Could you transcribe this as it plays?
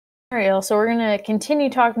All right, y'all. So we're going to continue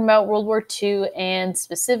talking about World War II, and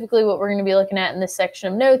specifically what we're going to be looking at in this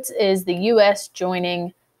section of notes is the U.S.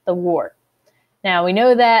 joining the war. Now, we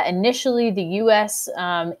know that initially the U.S.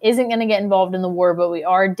 Isn't going to get involved in the war, but we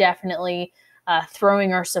are definitely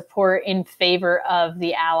throwing our support in favor of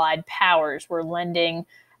the Allied powers. We're lending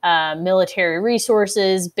military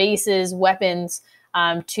resources, bases, weapons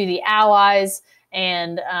to the Allies,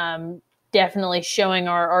 and definitely showing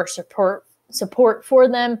our support for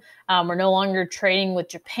them. We're no longer trading with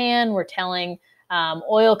Japan. We're telling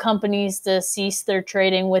oil companies to cease their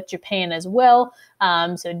trading with Japan as well.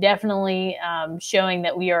 So definitely showing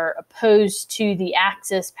that we are opposed to the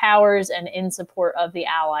Axis powers and in support of the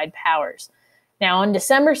Allied powers. Now, on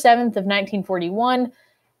December 7th of 1941,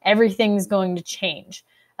 everything's going to change.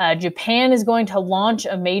 Japan is going to launch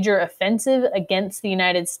a major offensive against the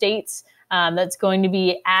United States that's going to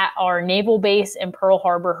be at our naval base in Pearl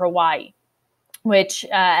Harbor, Hawaii, which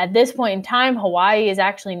at this point in time, Hawaii is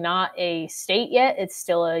actually not a state yet. It's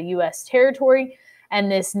still a U.S. territory.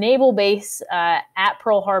 And this naval base at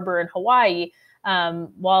Pearl Harbor in Hawaii,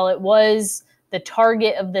 while it was the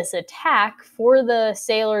target of this attack, for the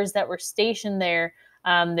sailors that were stationed there,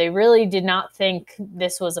 they really did not think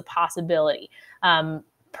this was a possibility.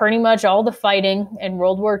 Pretty much all the fighting in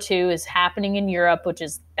World War II is happening in Europe, which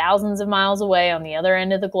is thousands of miles away on the other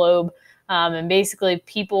end of the globe. And basically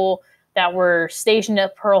people that were stationed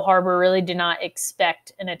at Pearl Harbor really did not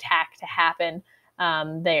expect an attack to happen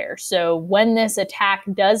there. So when this attack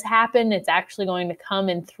does happen, it's actually going to come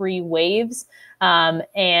in 3 waves.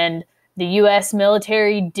 And the U.S.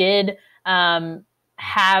 military did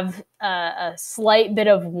have a slight bit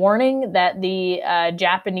of warning that the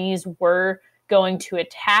Japanese were going to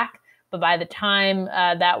attack. But by the time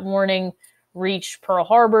that warning reached Pearl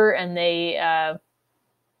Harbor and they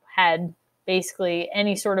had basically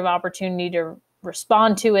any sort of opportunity to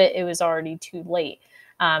respond to it, it was already too late.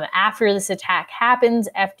 After this attack happens,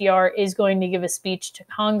 FDR is going to give a speech to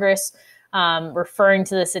Congress referring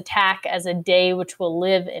to this attack as a day which will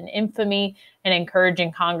live in infamy and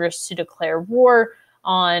encouraging Congress to declare war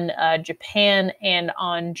on Japan and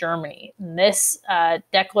on Germany. And this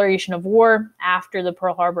declaration of war after the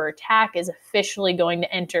Pearl Harbor attack is officially going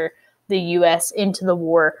to enter the U.S. into the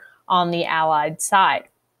war on the Allied side.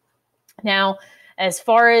 Now, as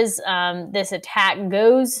far as this attack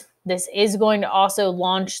goes, this is going to also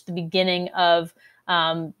launch the beginning of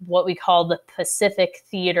what we call the Pacific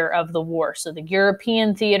theater of the war. So the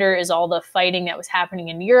European theater is all the fighting that was happening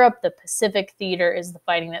in Europe. The Pacific theater is the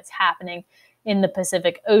fighting that's happening in the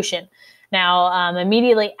Pacific Ocean. Now,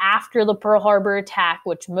 immediately after the Pearl Harbor attack,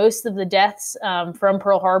 which most of the deaths from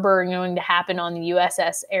Pearl Harbor are going to happen on the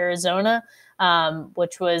USS Arizona,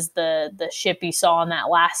 which was the ship you saw on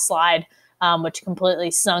that last slide, which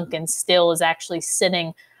completely sunk and still is actually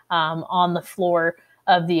sitting on the floor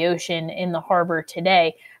of the ocean in the harbor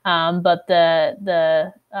today. But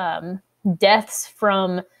the deaths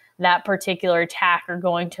from that particular attack are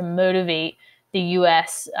going to motivate the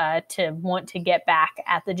U.S. To want to get back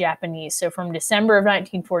at the Japanese. So from December of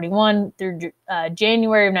 1941 through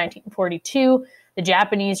January of 1942, the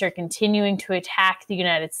Japanese are continuing to attack the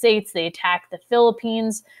United States. They attack the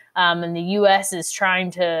Philippines, and the U.S. is trying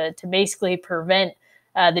to basically prevent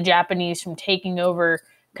the Japanese from taking over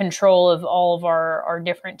control of all of our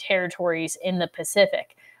different territories in the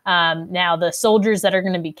Pacific. Now, the soldiers that are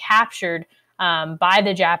going to be captured by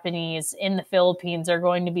the Japanese in the Philippines are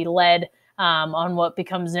going to be led on what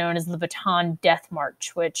becomes known as the Bataan Death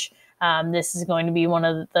March, which this is going to be one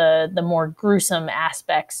of the more gruesome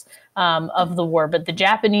aspects of the war. But the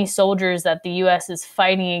Japanese soldiers that the U.S. is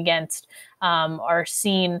fighting against are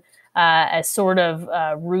seen as sort of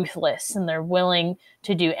ruthless, and they're willing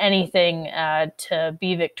to do anything to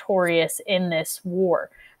be victorious in this war.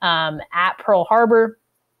 At Pearl Harbor,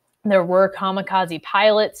 there were kamikaze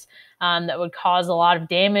pilots that would cause a lot of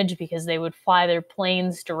damage because they would fly their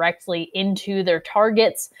planes directly into their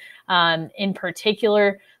targets. In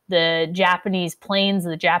particular, the Japanese planes,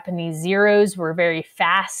 the Japanese Zeros, were very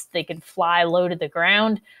fast. They could fly low to the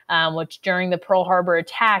ground, which during the Pearl Harbor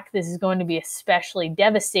attack, this is going to be especially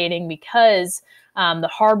devastating because the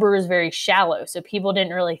harbor is very shallow. So people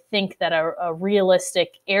didn't really think that a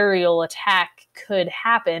realistic aerial attack could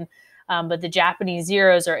happen. But the Japanese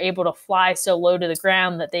Zeros are able to fly so low to the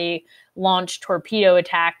ground that they launch torpedo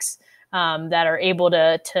attacks that are able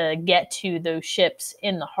to get to those ships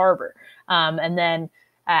in the harbor. And then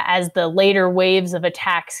as the later waves of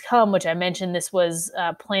attacks come, which I mentioned this was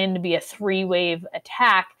planned to be a 3-wave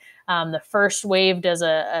attack, the first wave does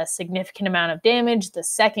a significant amount of damage. The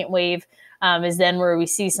second wave is then where we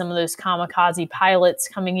see some of those kamikaze pilots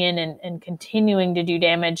coming in and continuing to do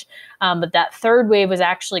damage. But that third wave was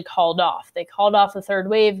actually called off. They called off the third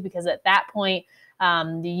wave because at that point,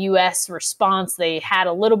 the U.S. response, they had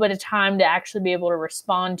a little bit of time to actually be able to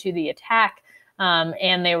respond to the attack,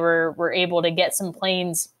 and they were able to get some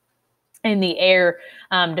planes in the air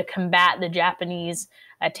to combat the Japanese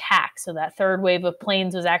attack. So that third wave of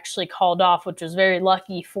planes was actually called off, which was very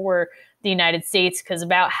lucky for the United States because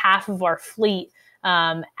about half of our fleet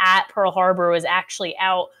at Pearl Harbor was actually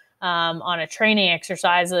out on a training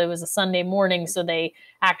exercise. It was a Sunday morning, so they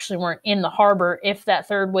actually weren't in the harbor. If that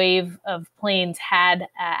third wave of planes had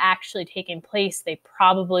actually taken place, they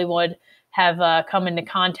probably would have come into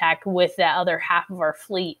contact with that other half of our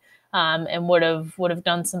fleet. And would have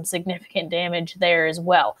done some significant damage there as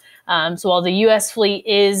well. So while the U.S. fleet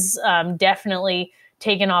is definitely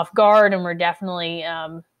taken off guard, and we're definitely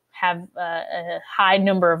have a high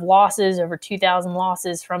number of losses, over 2,000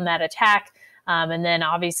 losses from that attack, and then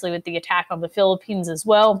obviously with the attack on the Philippines as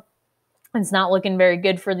well, it's not looking very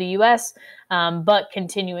good for the U.S. But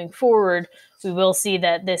continuing forward, we will see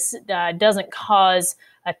that this doesn't cause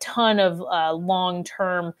a ton of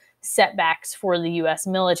long-term setbacks for the U.S.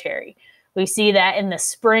 military. We see that in the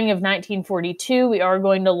spring of 1942, we are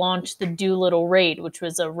going to launch the Doolittle Raid, which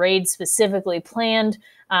was a raid specifically planned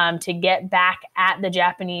to get back at the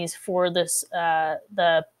Japanese for this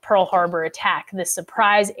the Pearl Harbor attack. This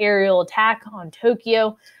surprise aerial attack on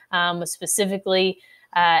Tokyo was specifically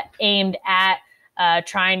aimed at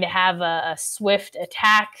trying to have a swift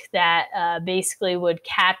attack that basically would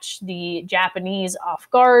catch the Japanese off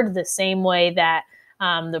guard the same way that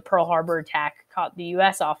the Pearl Harbor attack caught the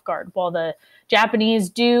U.S. off guard. While the Japanese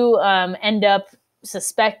do end up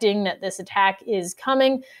suspecting that this attack is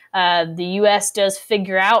coming, the U.S. does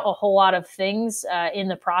figure out a whole lot of things in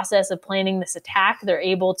the process of planning this attack. They're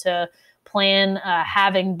able to plan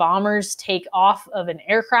having bombers take off of an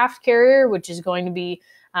aircraft carrier, which is going to be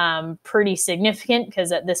pretty significant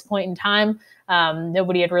because at this point in time,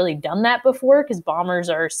 nobody had really done that before because bombers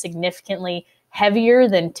are significantly heavier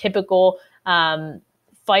than typical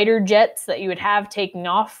fighter jets that you would have taking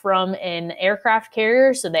off from an aircraft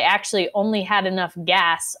carrier. So they actually only had enough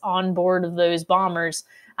gas on board of those bombers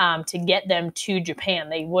to get them to Japan.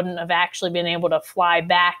 They wouldn't have actually been able to fly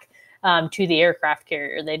back to the aircraft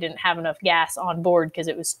carrier. They didn't have enough gas on board because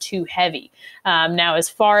it was too heavy. Now, as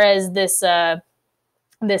far as this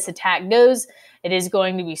attack goes, it is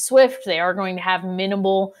going to be swift. They are going to have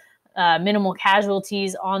minimal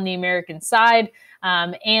casualties on the American side.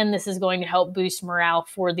 And this is going to help boost morale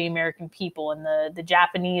for the American people. And the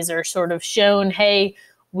Japanese are sort of shown, hey,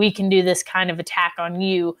 we can do this kind of attack on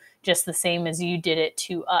you just the same as you did it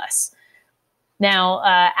to us. Now,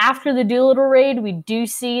 after the Doolittle Raid, we do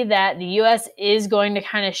see that the U.S. is going to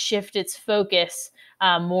kind of shift its focus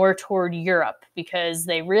more toward Europe because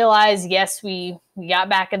they realize, yes, we got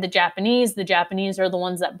back at the Japanese. The Japanese are the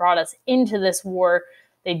ones that brought us into this war.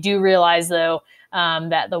 They do realize, though,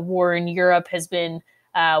 that the war in Europe has been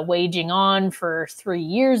waging on for 3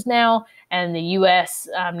 years now, and the U.S.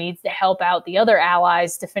 Needs to help out the other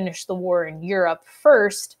allies to finish the war in Europe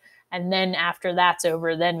first, and then after that's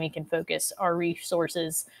over, then we can focus our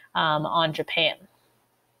resources on Japan.